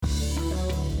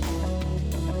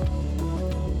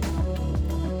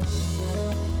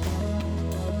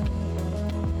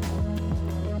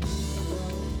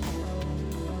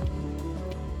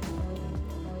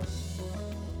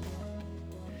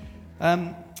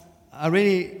Um, I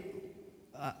really,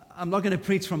 I'm not going to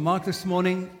preach from Mark this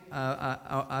morning.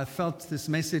 I felt this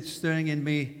message stirring in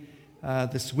me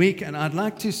this week, and I'd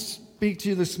like to speak to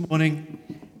you this morning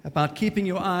about keeping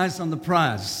your eyes on the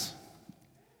prize.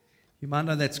 You might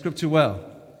know that scripture well.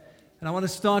 And I want to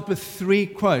start with three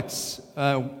quotes.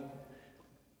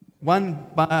 One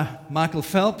by Michael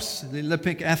Phelps, the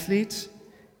Olympic athlete,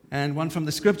 and one from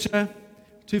the scripture,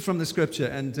 two from the scripture.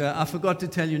 And I forgot to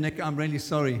tell you, Nick, I'm really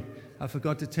sorry. I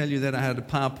forgot to tell you that I had a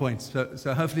PowerPoint.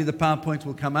 So hopefully the PowerPoint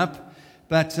will come up.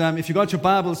 But if you've got your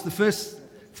Bibles, the first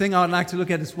thing I would like to look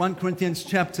at is 1 Corinthians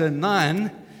chapter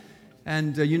 9.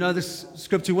 And you know this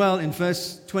scripture well. In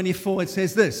verse 24, it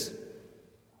says this: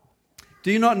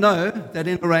 "Do you not know that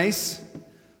in a race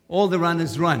all the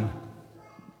runners run,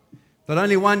 but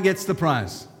only one gets the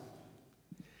prize?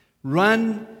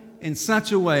 Run in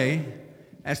such a way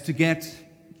as to get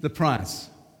the prize.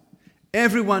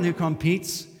 Everyone who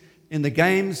competes in the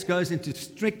games goes into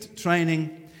strict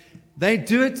training. They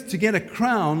do it to get a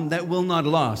crown that will not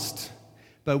last,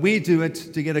 but we do it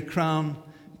to get a crown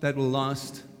that will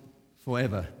last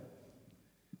forever."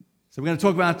 So we're going to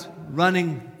talk about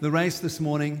running the race this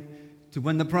morning to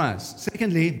win the prize.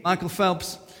 Secondly, Michael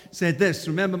Phelps said this.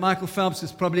 Remember, Michael Phelps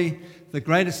is probably the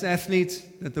greatest athlete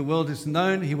that the world has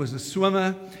known. He was a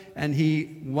swimmer, and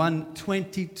he won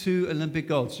 22 Olympic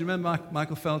golds. Do you remember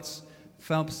Michael Phelps,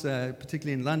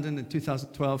 particularly in London in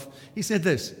 2012? He said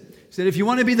this. He said, "If you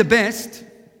want to be the best,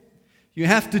 you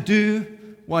have to do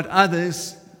what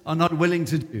others are not willing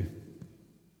to do.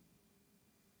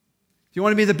 If you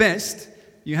want to be the best,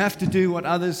 you have to do what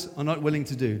others are not willing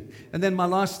to do." And then my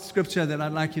last scripture that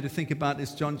I'd like you to think about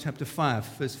is John chapter 5,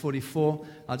 verse 44.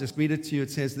 I'll just read it to you.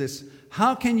 It says this: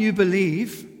 "How can you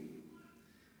believe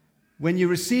when you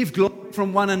receive glory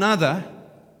from one another?"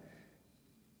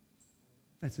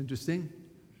 That's interesting.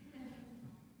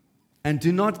 "And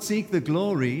do not seek the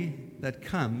glory that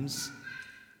comes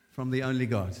from the only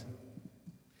God."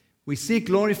 We seek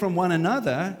glory from one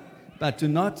another, but do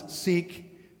not seek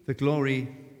the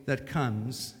glory that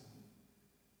comes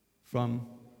from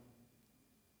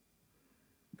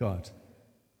God.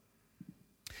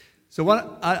 So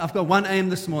I've got one aim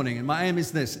this morning, and my aim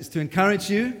is this, is to encourage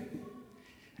you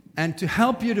and to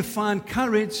help you to find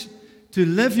courage to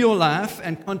live your life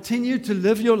and continue to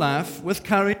live your life with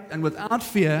courage and without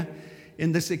fear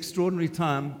in this extraordinary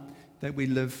time that we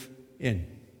live in.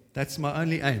 That's my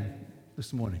only aim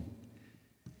this morning.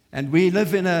 And we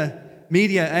live in a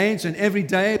media age, and every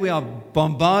day we are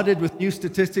bombarded with new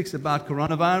statistics about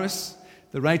coronavirus,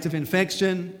 the rate of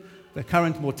infection, the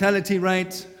current mortality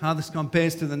rate, how this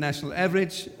compares to the national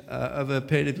average over a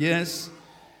period of years.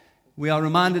 We are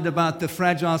reminded about the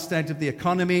fragile state of the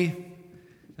economy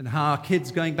and how our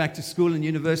kids going back to school and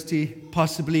university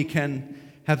possibly can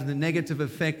have the negative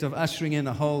effect of ushering in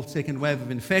a whole second wave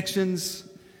of infections.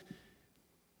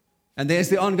 And there's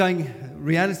the ongoing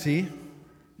reality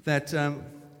that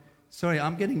sorry,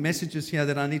 I'm getting messages here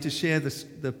that I need to share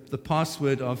the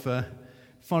password of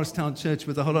Forest Town Church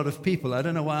with a whole lot of people. I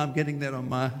don't know why I'm getting that on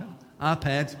my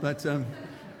iPad, but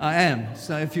I am.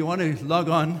 So if you want to log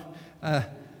on,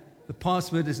 the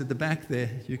password is at the back there.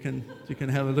 You can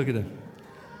have a look at it.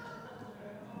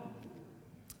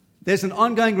 There's an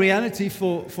ongoing reality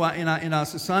in our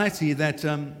society that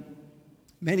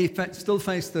many still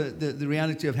face the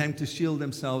reality of having to shield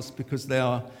themselves because they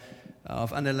are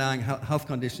of underlying health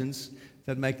conditions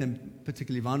that make them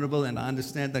particularly vulnerable, and I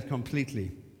understand that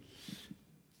completely.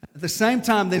 At the same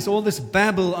time, there's all this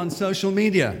babble on social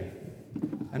media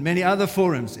and many other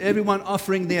forums, everyone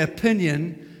offering their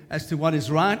opinion as to what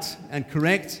is right and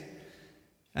correct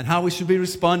and how we should be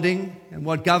responding and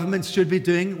what governments should be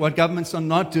doing, what governments are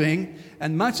not doing.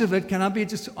 And much of it, can I be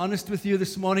just honest with you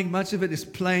this morning, much of it is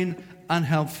plain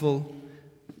unhelpful,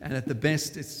 and at the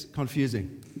best, it's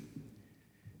confusing.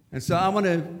 And so I want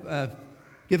to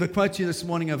give a quote to you this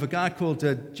morning of a guy called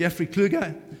Jeffrey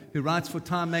Kluger, who writes for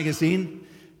Time magazine.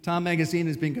 Time magazine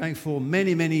has been going for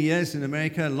many, many years in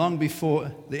America, long before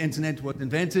the internet was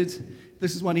invented.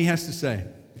 This is what he has to say.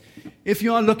 "If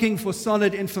you are looking for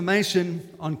solid information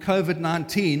on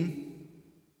COVID-19,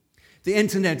 the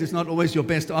internet is not always your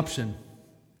best option.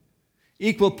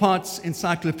 Equal parts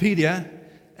encyclopedia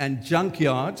and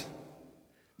junkyard,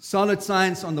 solid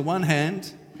science on the one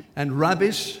hand, and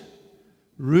rubbish,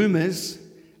 rumors,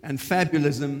 and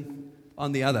fabulism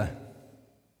on the other."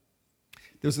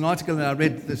 There was an article that I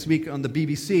read this week on the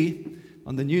BBC,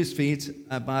 on the news feed,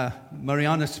 by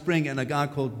Mariana Spring and a guy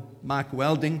called Mike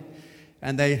Welding.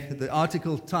 And the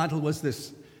article title was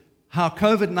this: "How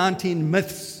COVID-19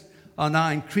 myths are now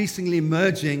increasingly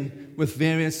merging with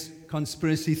various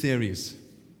conspiracy theories."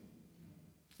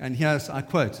 And here's, I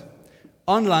quote,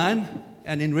 "Online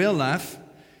and in real life,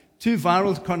 two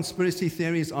viral conspiracy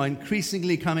theories are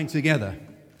increasingly coming together.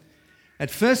 At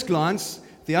first glance,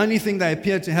 the only thing they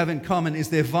appear to have in common is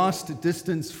their vast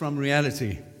distance from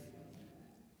reality.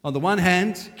 On the one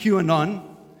hand, QAnon,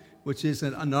 which is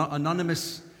an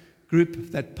anonymous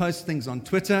group that posts things on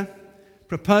Twitter,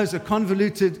 propose a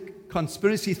convoluted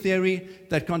conspiracy theory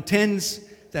that contends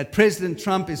that President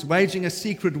Trump is waging a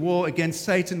secret war against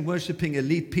Satan-worshipping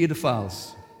elite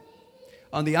pedophiles.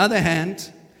 On the other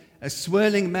hand, a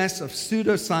swirling mass of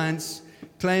pseudoscience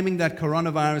claiming that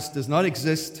coronavirus does not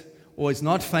exist or is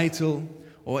not fatal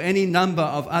or any number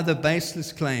of other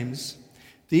baseless claims.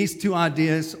 These two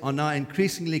ideas are now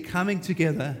increasingly coming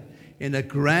together in a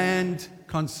grand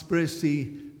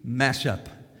conspiracy mashup."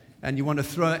 And you want to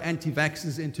throw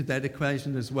anti-vaxxers into that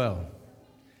equation as well.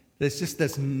 There's just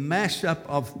this mashup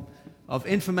of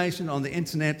information on the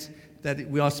internet that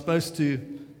we are supposed to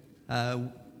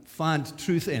find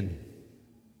truth in.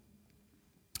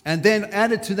 And then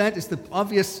added to that is the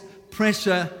obvious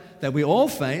pressure that we all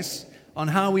face on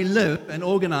how we live and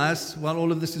organize while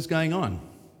all of this is going on.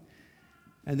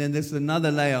 And then there's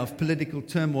another layer of political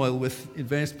turmoil in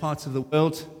various parts of the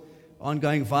world.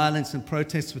 Ongoing violence and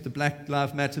protests with the Black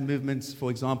Lives Matter movements, for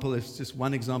example, is just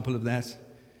one example of that.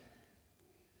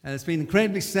 And it's been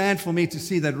incredibly sad for me to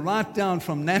see that right down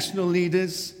from national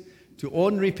leaders to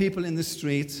ordinary people in the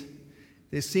street,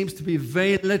 there seems to be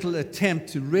very little attempt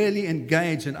to really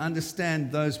engage and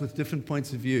understand those with different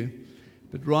points of view,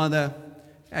 but rather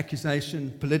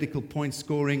accusation, political point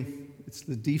scoring. It's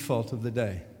the default of the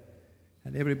day.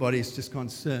 And everybody is just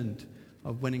concerned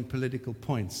of winning political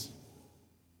points.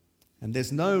 And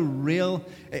there's no real,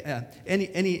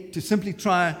 to simply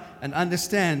try and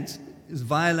understand is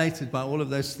violated by all of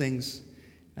those things.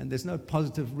 And there's no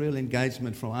positive, real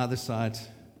engagement from either side.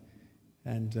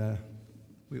 And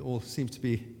we all seem to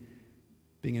be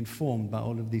being informed by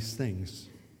all of these things.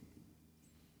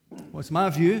 Well, it's my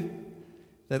view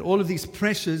that all of these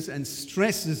pressures and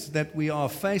stresses that we are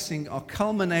facing are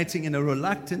culminating in a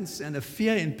reluctance and a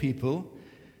fear in people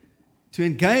to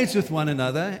engage with one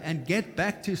another and get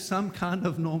back to some kind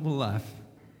of normal life.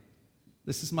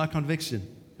 This is my conviction.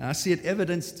 And I see it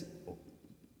evidenced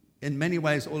in many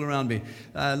ways all around me.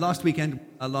 Last weekend,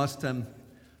 last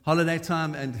holiday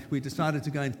time, and we decided to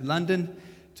go into London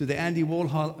to the Andy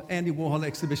Warhol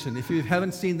exhibition. If you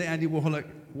haven't seen the Andy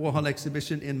Warhol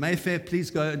exhibition in Mayfair, please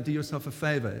go and do yourself a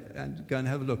favor and go and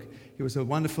have a look. He was a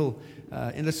wonderful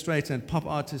illustrator and pop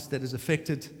artist that has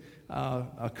affected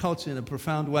our culture in a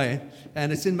profound way,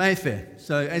 and it's in Mayfair.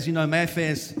 So as you know,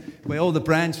 Mayfair is where all the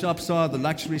brand shops are, the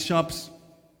luxury shops,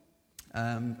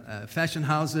 fashion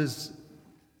houses,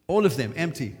 all of them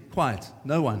empty, quiet,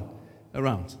 no one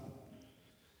around.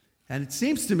 And it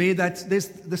seems to me that there's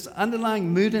this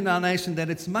underlying mood in our nation that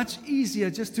it's much easier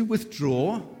just to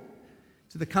withdraw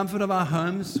to the comfort of our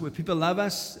homes where people love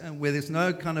us and where there's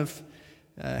no kind of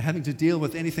having to deal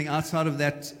with anything outside of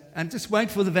that, and just wait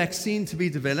for the vaccine to be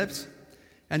developed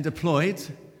and deployed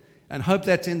and hope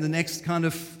that in the next kind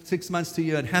of 6 months to a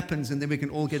year it happens, and then we can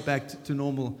all get back to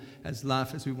normal as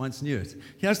life as we once knew it.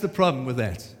 Here's the problem with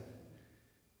that.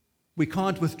 We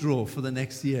can't withdraw for the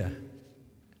next year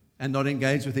and not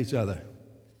engage with each other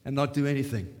and not do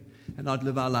anything and not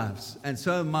live our lives. And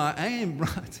so my aim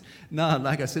right now,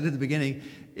 like I said at the beginning,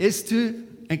 is to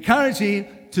encourage you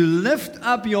to lift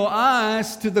up your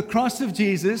eyes to the cross of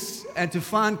Jesus and to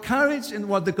find courage in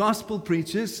what the gospel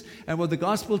preaches and what the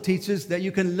gospel teaches, that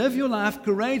you can live your life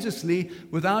courageously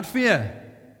without fear.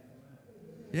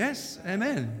 Yes?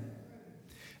 Amen.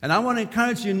 And I want to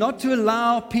encourage you not to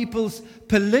allow people's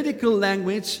political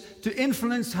language to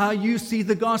influence how you see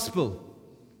the gospel,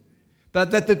 but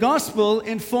that the gospel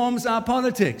informs our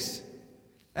politics.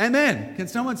 Amen. Can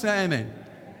someone say amen?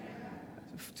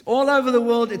 All over the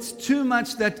world, it's too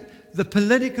much that the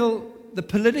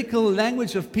political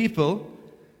language of people,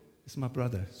 this is my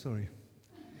brother, sorry.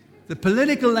 The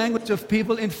political language of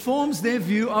people informs their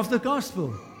view of the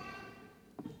gospel.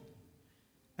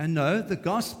 And no, the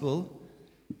gospel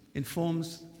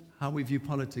informs how we view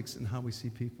politics and how we see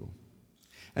people.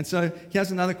 And so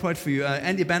here's another quote for you.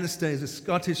 Andy Bannister is a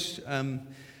Scottish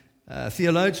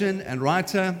theologian and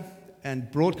writer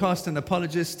and broadcaster and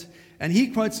apologist, and he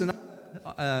quotes another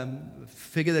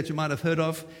figure that you might have heard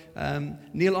of,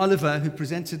 Neil Oliver, who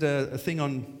presented a thing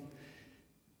on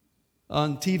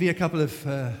TV a couple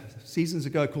of seasons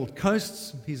ago called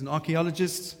Coasts. He's an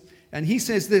archaeologist. And he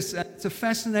says this, it's a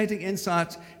fascinating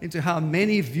insight into how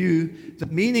many view the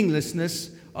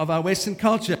meaninglessness of our Western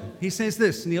culture. He says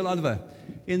this, Neil Oliver,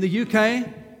 in the UK,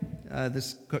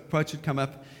 this quote should come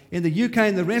up. In the UK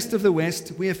and the rest of the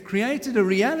West, we have created a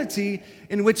reality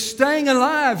in which staying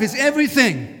alive is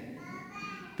everything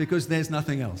because there's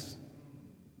nothing else.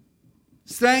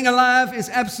 Staying alive is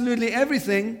absolutely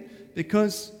everything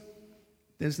because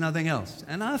there's nothing else.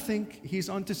 And I think he's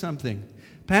onto something.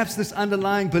 Perhaps this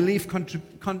underlying belief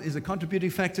is a contributing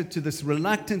factor to this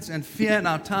reluctance and fear in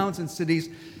our towns and cities,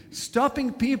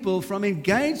 stopping people from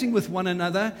engaging with one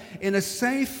another in a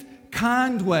safe,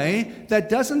 kind way that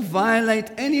doesn't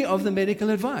violate any of the medical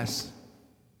advice.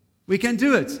 We can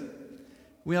do it.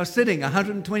 We are sitting,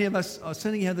 120 of us are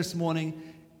sitting here this morning,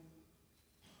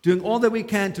 doing all that we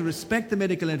can to respect the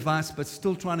medical advice, but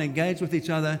still trying to engage with each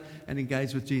other and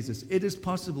engage with Jesus. It is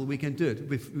possible. We can do it.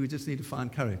 We just need to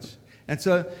find courage. And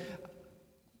so,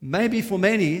 maybe for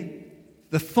many,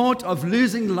 the thought of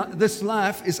losing this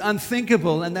life is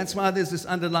unthinkable, and that's why there's this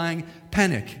underlying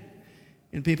panic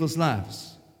in people's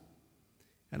lives.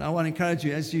 And I want to encourage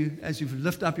you, as you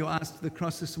lift up your eyes to the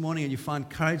cross this morning and you find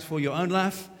courage for your own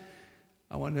life,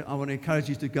 I want to encourage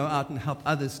you to go out and help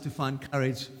others to find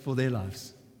courage for their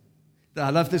lives. I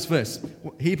love this verse.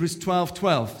 Hebrews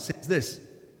 12:12 says this: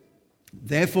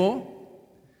 "Therefore,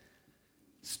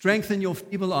 strengthen your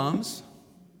feeble arms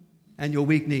and your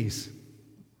weak knees.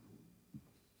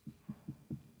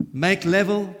 Make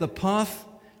level the path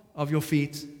of your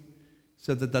feet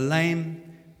so that the lame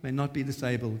may not be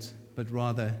disabled, but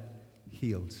rather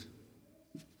healed."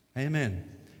 Amen.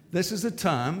 This is a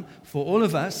time for all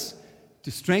of us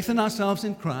to strengthen ourselves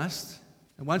in Christ.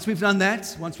 And once we've done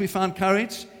that, once we found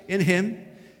courage in Him,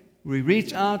 we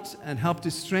reach out and help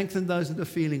to strengthen those that are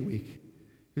feeling weak,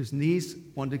 whose knees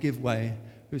want to give way,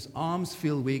 whose arms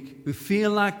feel weak, who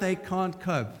feel like they can't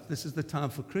cope. This is the time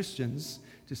for Christians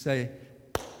to say,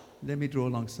 let me draw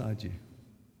alongside you.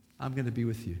 I'm going to be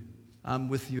with you. I'm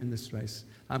with you in this race.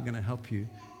 I'm going to help you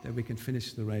that we can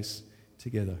finish the race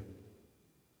together.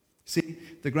 See,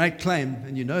 the great claim,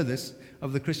 and you know this,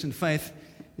 of the Christian faith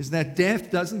is that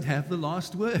death doesn't have the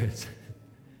last word.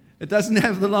 It doesn't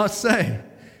have the last say.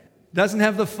 It doesn't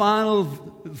have the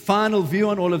final view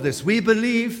on all of this. We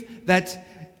believe that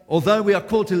although we are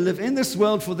called to live in this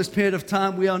world for this period of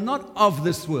time, we are not of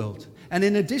this world. And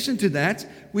in addition to that,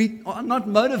 we are not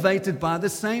motivated by the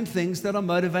same things that are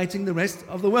motivating the rest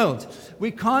of the world.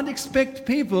 We can't expect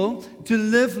people to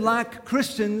live like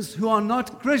Christians who are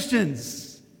not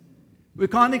Christians. We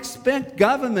can't expect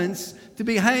governments to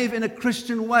behave in a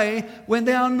Christian way when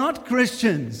they are not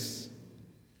Christians.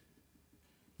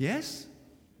 Yes?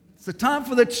 It's the time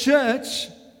for the church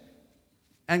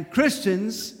and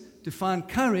Christians to find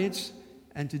courage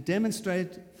and to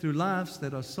demonstrate through lives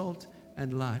that are salt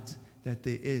and light that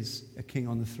there is a king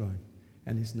on the throne,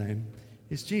 and his name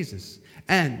is Jesus.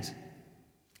 And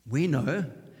we know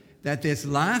that there's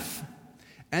life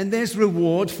and there's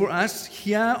reward for us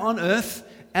here on earth,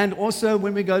 and also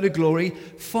when we go to glory,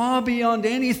 far beyond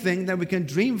anything that we can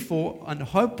dream for and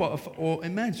hope of or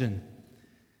imagine.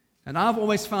 And I've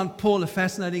always found Paul a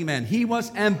fascinating man. He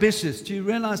was ambitious. Do you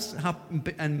realize how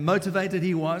motivated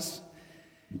he was?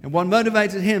 And what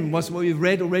motivated him was what we've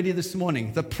read already this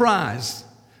morning, the prize,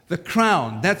 the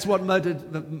crown. That's what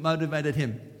motivated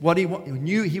him. What he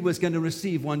knew he was going to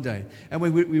receive one day. And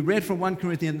when we read from 1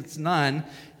 Corinthians 9,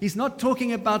 he's not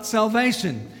talking about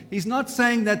salvation. He's not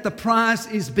saying that the prize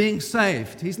is being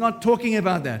saved. He's not talking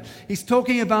about that. He's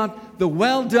talking about the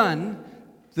well done,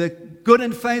 the good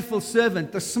and faithful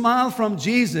servant, the smile from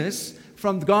Jesus,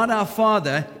 from God our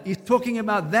Father. He's talking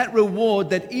about that reward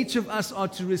that each of us are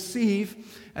to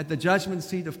receive at the judgment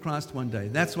seat of Christ one day.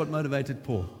 That's what motivated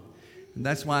Paul. And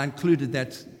that's why I included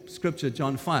that scripture,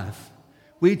 John 5.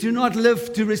 We do not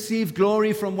live to receive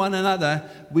glory from one another.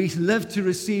 We live to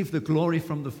receive the glory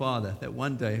from the Father that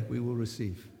one day we will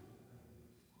receive.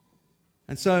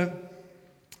 And so,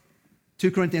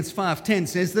 2 Corinthians 5:10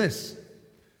 says this: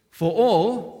 "For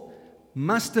all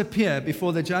must appear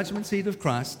before the judgment seat of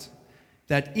Christ,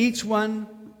 that each one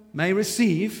may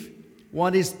receive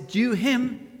what is due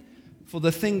him for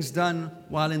the things done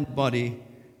while in the body,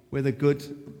 whether good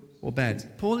or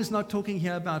bad." Paul is not talking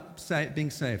here about being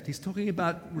saved. He's talking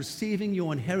about receiving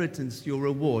your inheritance, your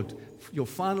reward, your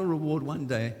final reward one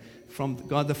day from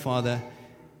God the Father,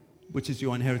 which is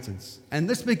your inheritance. And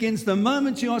this begins the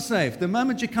moment you are saved, the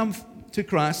moment you come to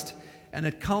Christ, and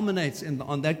it culminates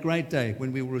on that great day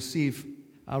when we will receive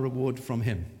our reward from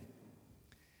Him.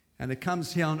 And it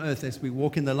comes here on earth as we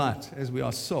walk in the light, as we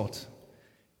are salt.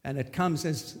 And it comes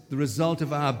as the result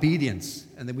of our obedience.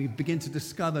 And then we begin to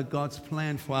discover God's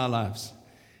plan for our lives.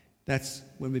 That's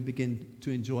when we begin to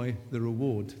enjoy the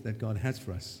reward that God has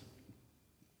for us.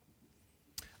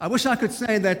 I wish I could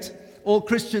say that all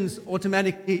Christians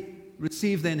automatically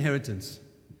receive the inheritance.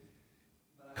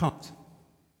 I can't.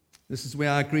 This is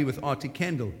where I agree with R.T.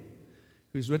 Kendall,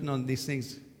 who's written on these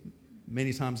things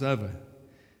many times over.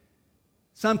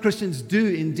 Some Christians do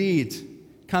indeed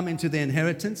come into their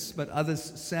inheritance, but others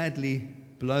sadly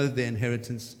blow their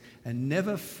inheritance and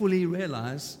never fully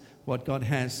realize what God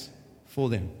has for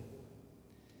them.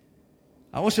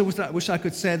 I also wish I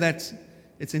could say that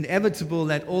it's inevitable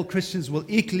that all Christians will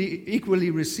equally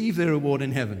receive their reward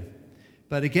in heaven.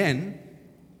 But again,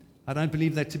 I don't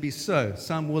believe that to be so.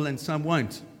 Some will and some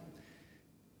won't.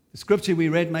 The scripture we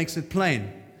read makes it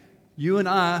plain. You and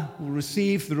I will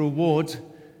receive the reward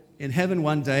in heaven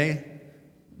one day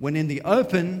when in the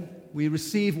open we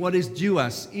receive what is due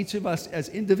us, each of us as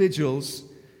individuals,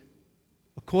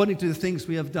 according to the things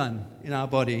we have done in our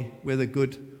body, whether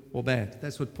good or bad.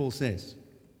 That's what Paul says.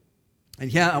 And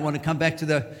here I want to come back to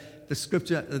the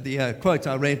scripture, the quote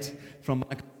I read from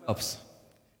Michael Phelps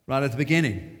right at the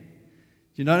beginning.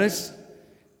 You notice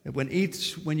that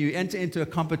when you enter into a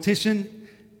competition,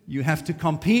 you have to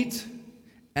compete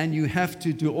and you have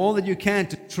to do all that you can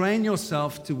to train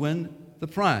yourself to win the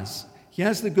prize.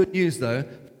 Here's the good news, though,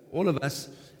 all of us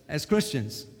as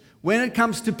Christians. When it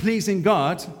comes to pleasing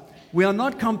God, we are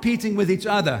not competing with each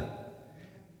other.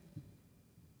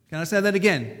 Can I say that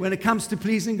again? When it comes to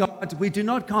pleasing God, we do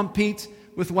not compete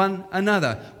with one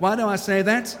another. Why do I say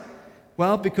that?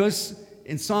 Well, because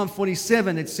in Psalm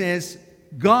 47 it says,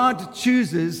 God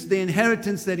chooses the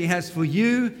inheritance that He has for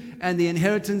you and the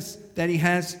inheritance that He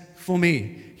has for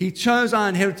me. He chose our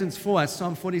inheritance for us.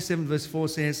 Psalm 47 verse 4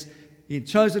 says, He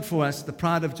chose it for us, the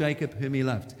pride of Jacob whom He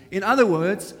loved. In other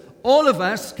words, all of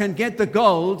us can get the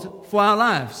gold for our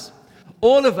lives.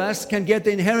 All of us can get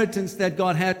the inheritance that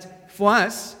God had for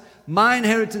us. My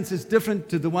inheritance is different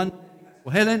to the one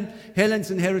for Helen.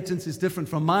 Helen's inheritance is different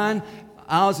from mine.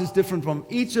 Ours is different from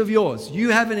each of yours. You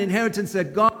have an inheritance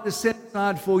that God has set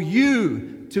aside for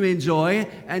you to enjoy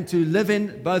and to live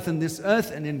in, both in this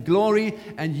earth and in glory.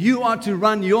 And you are to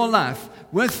run your life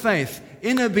with faith,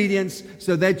 in obedience,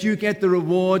 so that you get the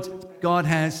reward God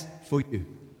has for you.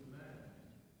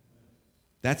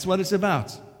 That's what it's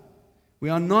about. We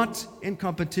are not in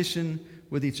competition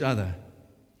with each other.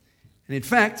 And in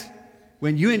fact,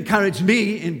 when you encourage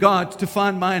me in God to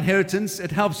find my inheritance,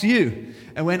 it helps you.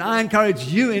 And when I encourage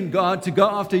you in God to go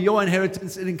after your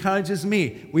inheritance, it encourages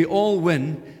me. We all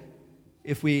win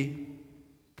if we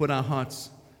put our hearts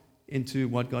into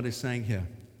what God is saying here.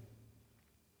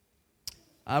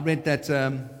 I read that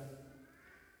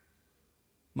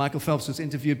Michael Phelps was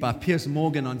interviewed by Piers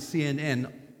Morgan on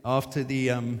CNN after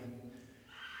the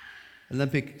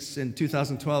Olympics in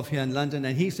 2012 here in London,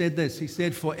 and he said this. He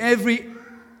said, for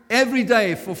every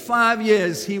day for 5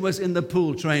 years, he was in the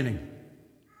pool training.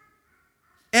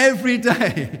 Every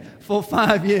day for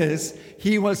 5 years,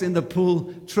 he was in the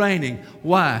pool training.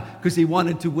 Why? Because he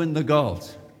wanted to win the gold.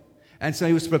 And so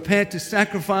he was prepared to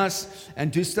sacrifice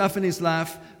and do stuff in his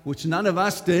life, which none of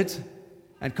us did.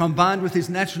 And combined with his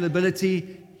natural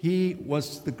ability, he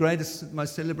was the greatest,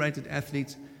 most celebrated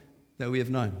athlete that we have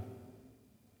known.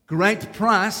 Great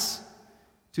price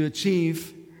to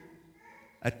achieve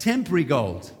a temporary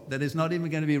gold that is not even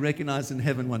going to be recognized in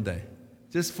heaven one day,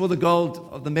 just for the gold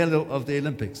of the medal of the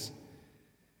Olympics.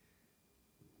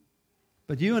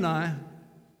 But you and I,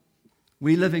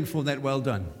 we're living for that well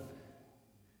done.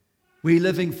 We're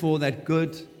living for that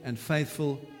good and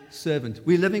faithful servant.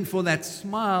 We're living for that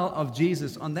smile of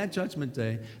Jesus on that judgment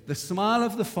day, the smile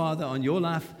of the Father on your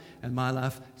life and my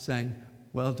life, saying,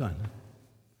 well done.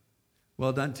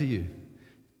 Well done to you.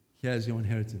 Here's your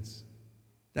inheritance.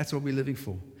 That's what we're living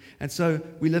for. And so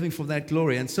we're living for that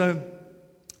glory. And so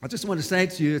I just want to say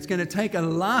to you, it's going to take a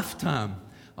lifetime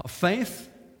of faith,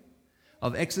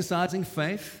 of exercising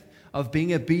faith, of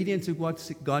being obedient to what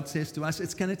God says to us.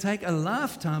 It's going to take a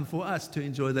lifetime for us to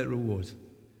enjoy that reward.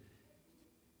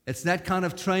 It's that kind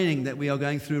of training that we are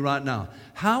going through right now.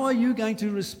 How are you going to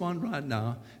respond right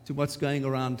now to what's going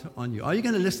around on you? Are you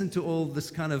going to listen to all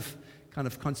this kind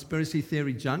of conspiracy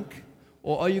theory junk?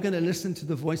 Or are you going to listen to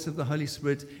the voice of the Holy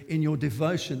Spirit in your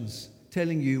devotions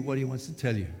telling you what He wants to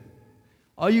tell you?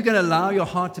 Are you going to allow your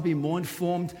heart to be more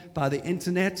informed by the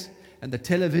internet and the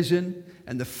television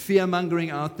and the fear-mongering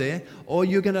out there? Or are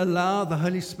you going to allow the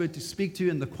Holy Spirit to speak to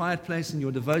you in the quiet place in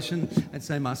your devotion and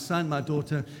say, my son, my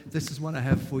daughter, this is what I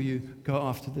have for you. Go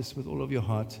after this with all of your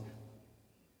heart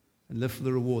and live for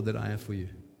the reward that I have for you.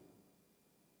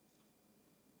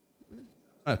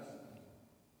 Oh.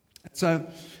 So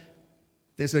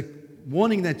there's a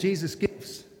warning that Jesus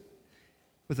gives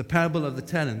with the parable of the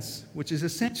talents, which is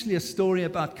essentially a story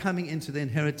about coming into the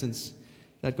inheritance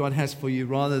that God has for you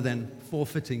rather than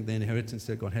forfeiting the inheritance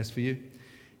that God has for you.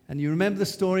 And you remember the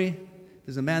story?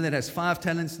 There's a man that has 5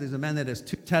 talents. There's a man that has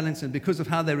 2 talents. And because of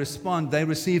how they respond, they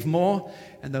receive more.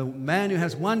 And the man who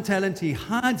has 1 talent, he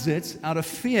hides it out of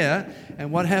fear.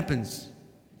 And what happens?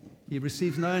 He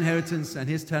receives no inheritance, and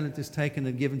his talent is taken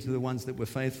and given to the ones that were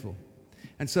faithful.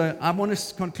 And so I want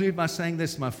to conclude by saying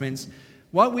this, my friends.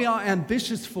 What we are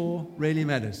ambitious for really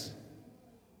matters.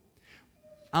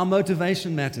 Our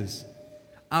motivation matters.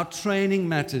 Our training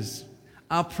matters.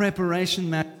 Our preparation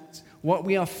matters. What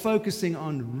we are focusing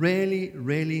on really,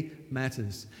 really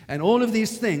matters. And all of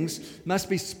these things must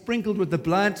be sprinkled with the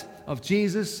blood of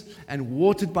Jesus and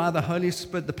watered by the Holy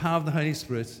Spirit, the power of the Holy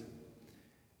Spirit.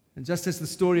 And just as the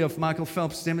story of Michael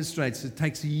Phelps demonstrates, it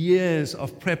takes years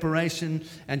of preparation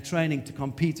and training to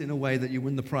compete in a way that you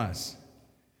win the prize.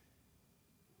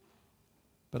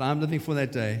 But I'm living for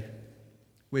that day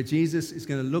where Jesus is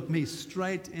going to look me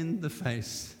straight in the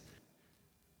face.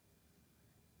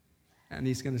 And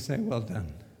he's going to say, well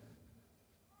done.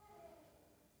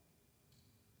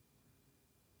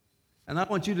 And I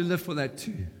want you to live for that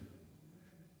too.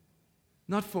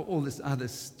 Not for all this other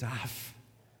stuff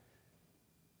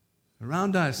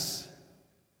around us.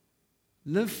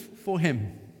 Live for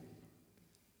him.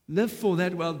 Live for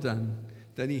that well done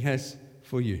that he has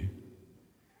for you.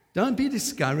 Don't be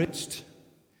discouraged.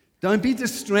 Don't be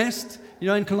distressed. You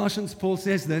know, in Colossians, Paul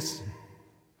says this.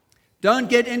 Don't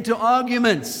get into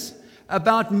arguments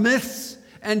about myths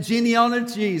and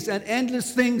genealogies and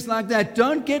endless things like that.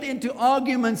 Don't get into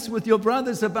arguments with your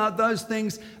brothers about those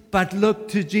things, but look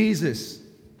to Jesus.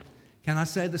 Can I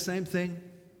say the same thing?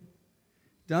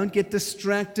 Don't get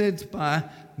distracted by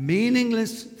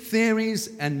meaningless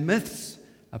theories and myths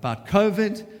about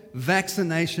COVID,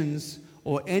 vaccinations,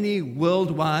 or any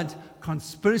worldwide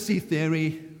conspiracy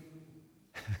theory.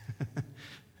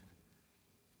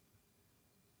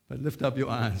 But lift up your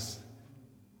eyes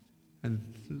and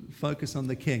focus on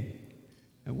the King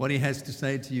and what he has to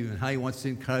say to you and how he wants to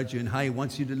encourage you and how he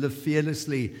wants you to live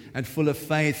fearlessly and full of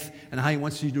faith and how he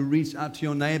wants you to reach out to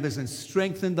your neighbors and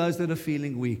strengthen those that are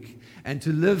feeling weak and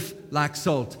to live like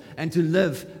salt and to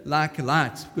live like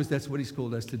light, because that's what he's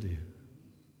called us to do.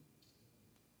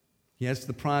 He has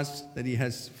the prize that he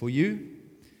has for you.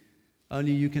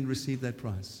 Only you can receive that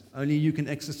prize. Only you can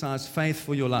exercise faith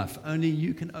for your life. Only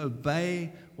you can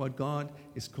obey what God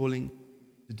is calling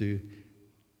to do.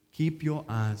 Keep your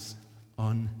eyes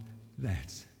on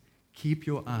that. Keep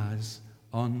your eyes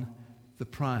on the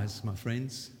prize, my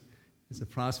friends. There's a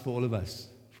prize for all of us,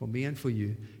 for me and for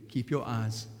you. Keep your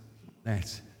eyes on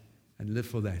that and live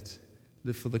for that.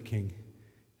 Live for the King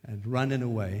and run in a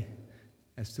way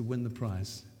as to win the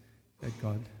prize that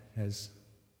God has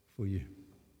for you.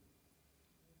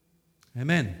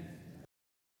 Amen.